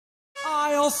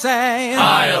I'll say,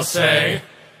 I'll say,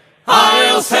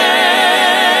 I'll say.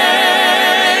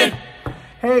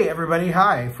 Hey everybody,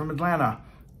 hi from Atlanta.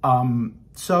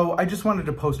 So I just wanted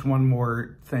to post one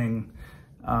more thing,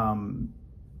 one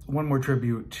more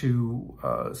tribute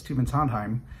to Stephen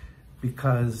Sondheim,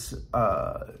 because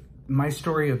my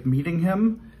story of meeting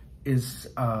him is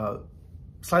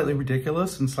slightly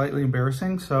ridiculous and slightly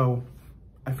embarrassing, so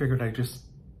I figured I'd just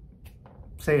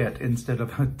say it instead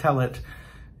of tell it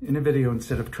in a video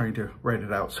instead of trying to write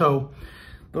it out. So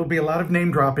there'll be a lot of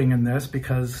name dropping in this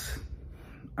because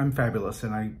I'm fabulous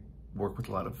and I work with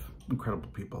a lot of incredible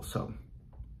people, so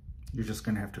you're just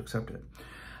gonna have to accept it.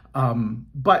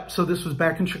 So this was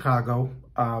back in Chicago.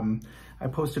 I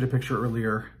posted a picture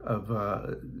earlier of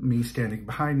me standing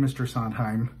behind Mr.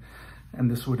 Sondheim,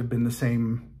 and this would have been the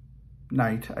same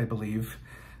night, I believe.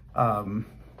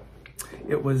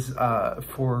 It was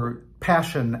for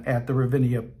Passion at the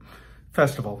Ravinia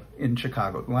Festival in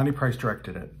Chicago. Lonnie Price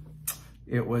directed it.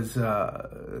 It was,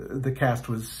 the cast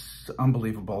was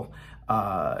unbelievable.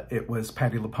 It was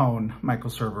Patti LuPone, Michael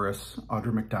Cerveris,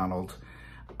 Audra McDonald.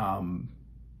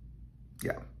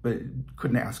 Yeah, but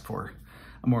couldn't ask for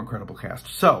a more incredible cast.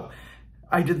 So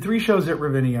I did 3 shows at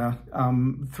Ravinia,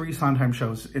 3 Sondheim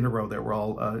shows in a row that were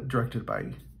all directed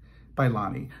by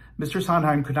Lonnie. Mr.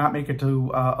 Sondheim could not make it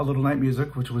to A Little Night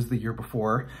Music, which was the year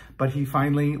before, but he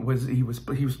finally was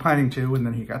planning to, and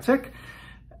then he got sick.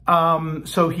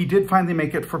 So he did finally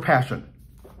make it for Passion.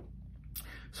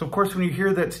 So of course, when you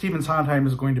hear that Stephen Sondheim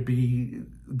is going to be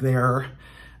there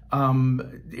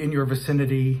in your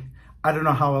vicinity, I don't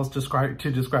know how else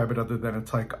to describe it other than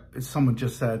it's like someone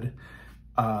just said,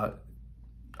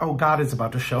 oh, God is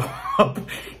about to show up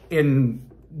in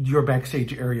your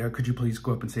backstage area. Could you please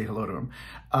go up and say hello to him?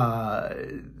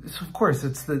 So of course,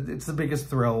 it's the biggest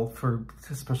thrill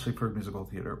especially for a musical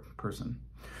theater person.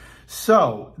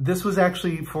 So this was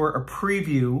actually for a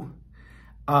preview.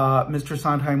 Mr.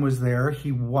 Sondheim was there.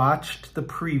 He watched the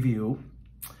preview,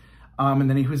 and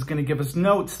then he was going to give us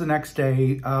notes the next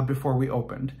day before we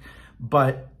opened.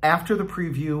 But after the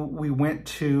preview, we went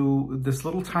to this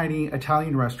little tiny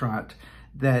Italian restaurant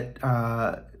that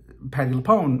Patti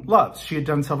LuPone loves. She had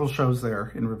done several shows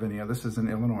there in Ravinia. This is in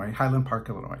Illinois, Highland Park,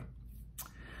 Illinois.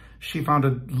 She found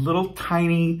a little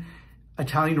tiny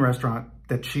Italian restaurant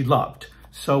that she loved.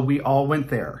 So we all went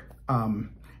there, and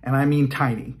I mean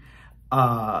tiny.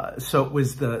 So it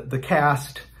was the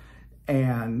cast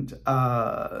and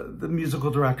the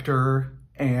musical director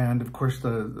and of course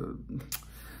the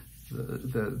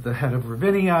head of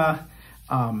Ravinia.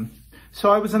 So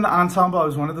I was in the ensemble. I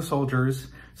was one of the soldiers.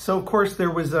 So of course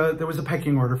there was a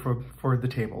pecking order for the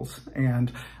tables,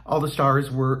 and all the stars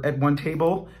were at one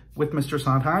table with Mr.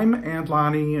 Sondheim and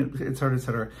Lonnie, et cetera, et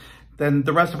cetera. Then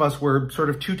the rest of us were sort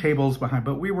of 2 tables behind,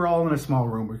 but we were all in a small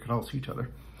room. We could all see each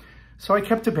other. So I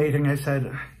kept debating. I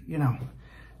said, you know,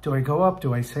 do I go up?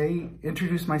 Do I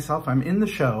introduce myself? I'm in the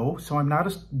show, so I'm not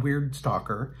a weird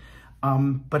stalker.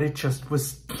 But it just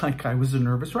was like I was a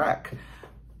nervous wreck.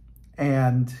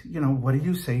 And, you know, what do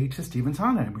you say to Stephen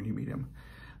Sondheim when you meet him?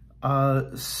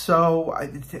 So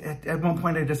at one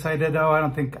point I decided, oh, I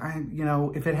don't think, you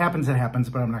know, if it happens, it happens,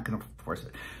 but I'm not going to force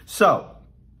it. So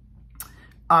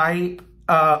I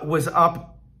was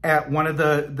up at one of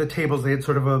the tables. They had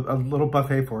sort of a little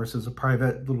buffet for us as a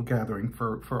private little gathering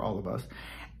for all of us.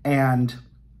 And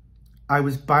I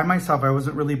was by myself. I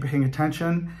wasn't really paying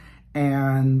attention.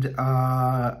 And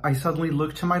I suddenly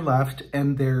looked to my left,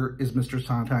 and there is Mr.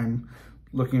 Sondheim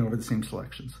looking over the same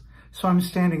selections. So I'm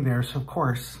standing there. So of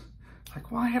course, like,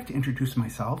 well, I have to introduce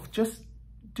myself. Just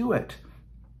do it.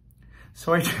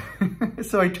 So I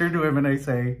turn to him and I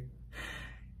say,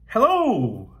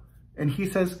 hello. And he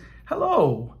says,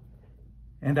 hello.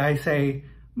 And I say,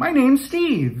 my name's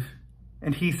Steve.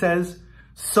 And he says,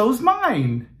 so's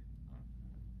mine.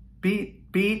 Beat,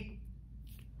 beat.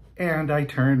 And I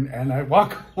turn and I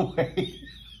walk away.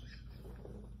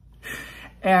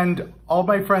 And all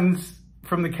my friends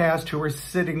from the cast who were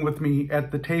sitting with me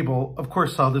at the table, of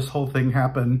course, saw this whole thing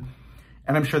happen.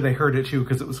 And I'm sure they heard it too,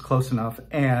 because it was close enough.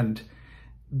 And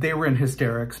they were in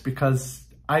hysterics because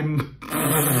I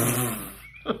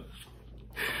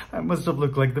must have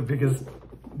looked like the biggest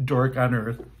dork on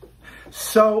earth.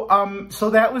 So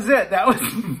that was it. That was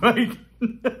my,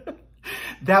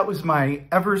 that was my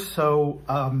ever so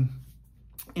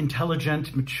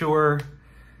intelligent, mature,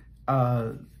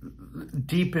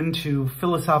 deep into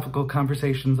philosophical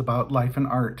conversations about life and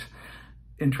art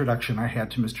introduction I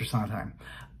had to Mr. Sondheim.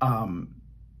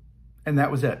 And that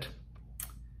was it.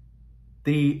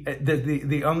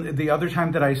 The other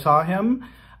time that I saw him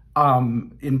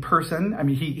in person, I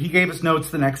mean, he gave us notes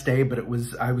the next day, but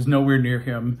I was nowhere near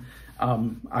him.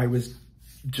 I was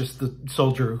just the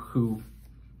soldier who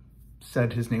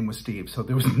said his name was Steve, so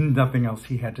there was nothing else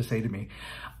he had to say to me.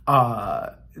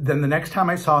 Then the next time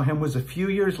I saw him was a few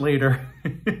years later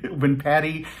when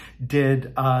Patty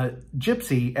did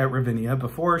Gypsy at Ravinia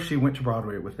before she went to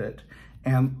Broadway with it.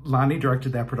 And Lonnie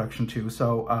directed that production too.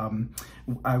 So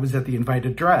I was at the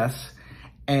invited dress,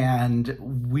 and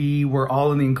we were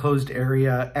all in the enclosed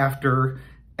area after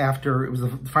it was the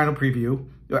final preview.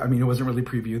 I mean, it wasn't really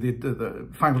preview. The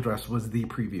final dress was the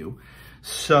preview.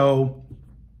 So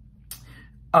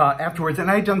afterwards,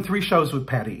 and I had done 3 shows with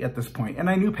Patty at this point, and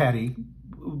I knew Patty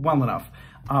well enough.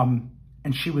 And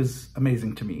she was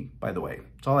amazing to me, by the way.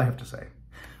 That's all I have to say.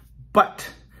 But,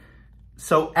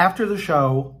 so after the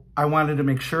show, I wanted to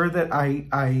make sure that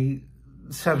I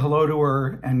said hello to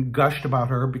her and gushed about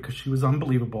her because she was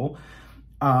unbelievable.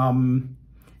 And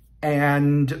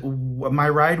my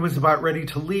ride was about ready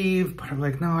to leave, but I'm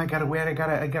like, no, I gotta wait. I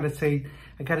gotta say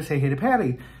hey to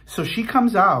Patty. So she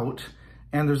comes out,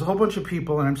 and there's a whole bunch of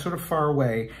people, and I'm sort of far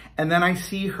away. And then I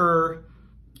see her,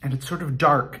 and it's sort of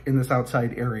dark in this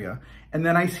outside area. And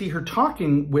then I see her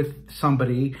talking with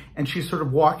somebody, and she's sort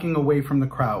of walking away from the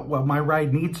crowd. Well, my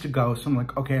ride needs to go, so I'm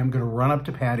like, okay, I'm gonna run up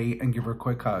to Patty and give her a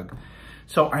quick hug.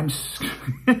 So I'm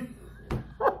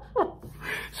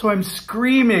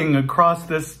screaming across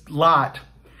this lot,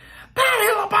 Patty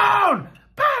LuPone!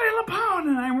 Patty LuPone!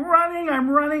 And I'm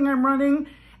running,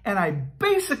 and I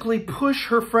basically push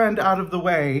her friend out of the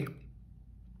way,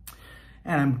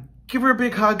 and give her a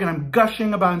big hug, and I'm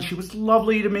gushing about, and she was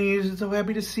lovely to me. She's so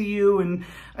happy to see you, and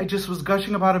I just was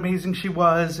gushing about how amazing she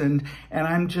was, and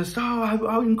I'm just, oh,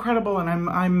 how incredible, and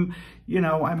I'm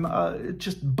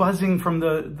just buzzing from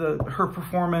her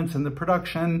performance and the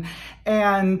production,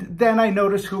 and then I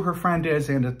notice who her friend is,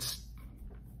 and it's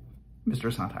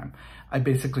Mr. Sondheim. I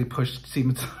basically pushed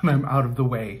Stephen Sondheim out of the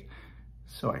way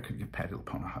so I could give Patty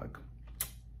LuPone a hug.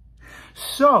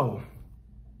 So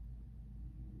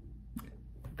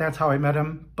that's how I met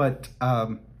him, but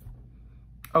oh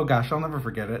gosh, I'll never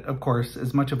forget it. Of course,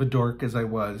 as much of a dork as I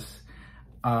was,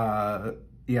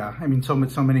 yeah, I mean, so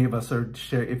many of us are,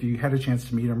 if you had a chance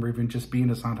to meet him or even just be in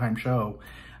a Sondheim show,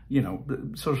 you know,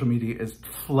 social media is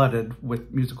flooded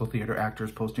with musical theater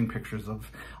actors posting pictures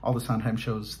of all the Sondheim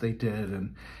shows they did,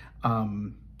 and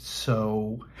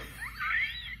so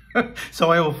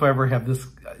I will forever have this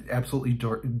absolutely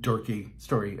dorky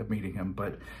story of meeting him,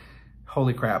 but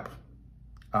holy crap.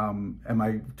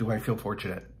 Do I feel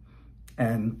fortunate?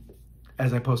 And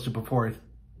as I posted before,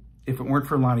 if it weren't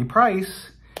for Lonnie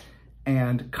Price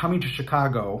and coming to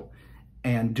Chicago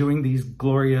and doing these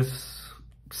glorious,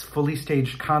 fully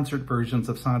staged concert versions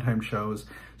of Sondheim shows,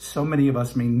 so many of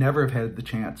us may never have had the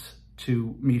chance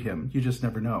to meet him. You just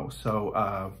never know.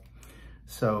 So,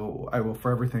 so I will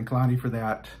forever thank Lonnie for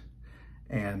that.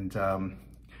 And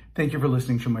thank you for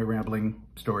listening to my rambling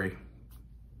story.